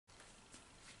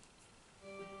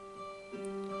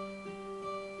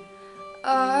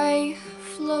I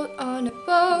float on a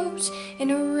boat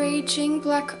in a raging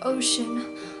black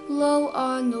ocean, low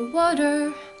on the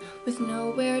water with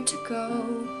nowhere to go.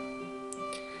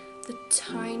 The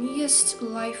tiniest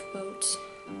lifeboat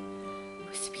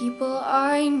with people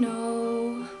I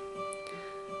know.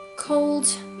 Cold,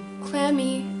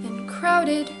 clammy, and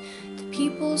crowded, the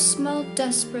people smell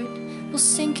desperate, will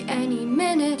sink any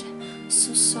minute,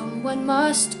 so someone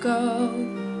must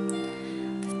go.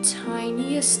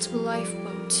 Tiniest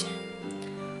lifeboat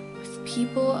with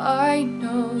people I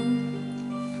know.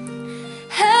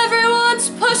 Everyone's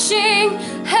pushing,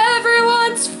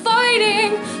 everyone's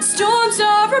fighting, storms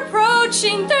are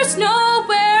approaching, there's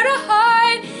nowhere to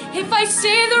hide. If I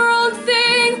say the wrong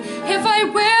thing, if I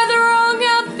wear the wrong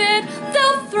outfit,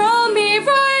 they'll throw me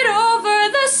right over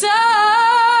the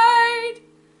side.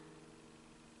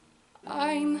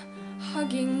 I'm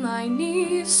hugging my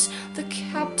knees, the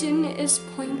captain is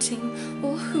pointing.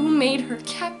 Well, who made her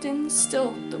captain?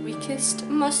 Still, the weakest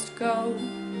must go.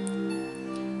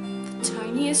 The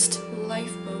tiniest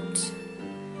lifeboat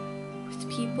with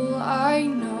people I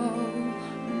know.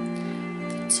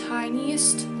 The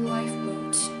tiniest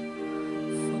lifeboat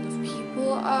full of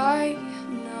people I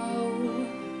know.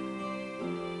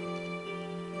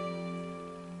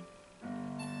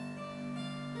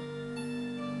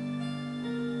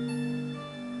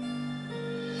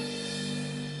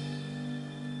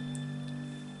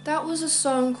 That was a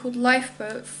song called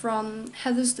Lifeboat from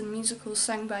Heather's the Musical,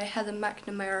 sang by Heather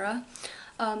McNamara.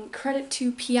 Credit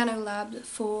to Piano Lab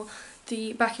for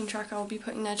the backing track. I'll be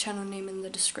putting their channel name in the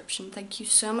description. Thank you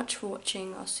so much for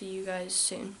watching. I'll see you guys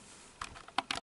soon.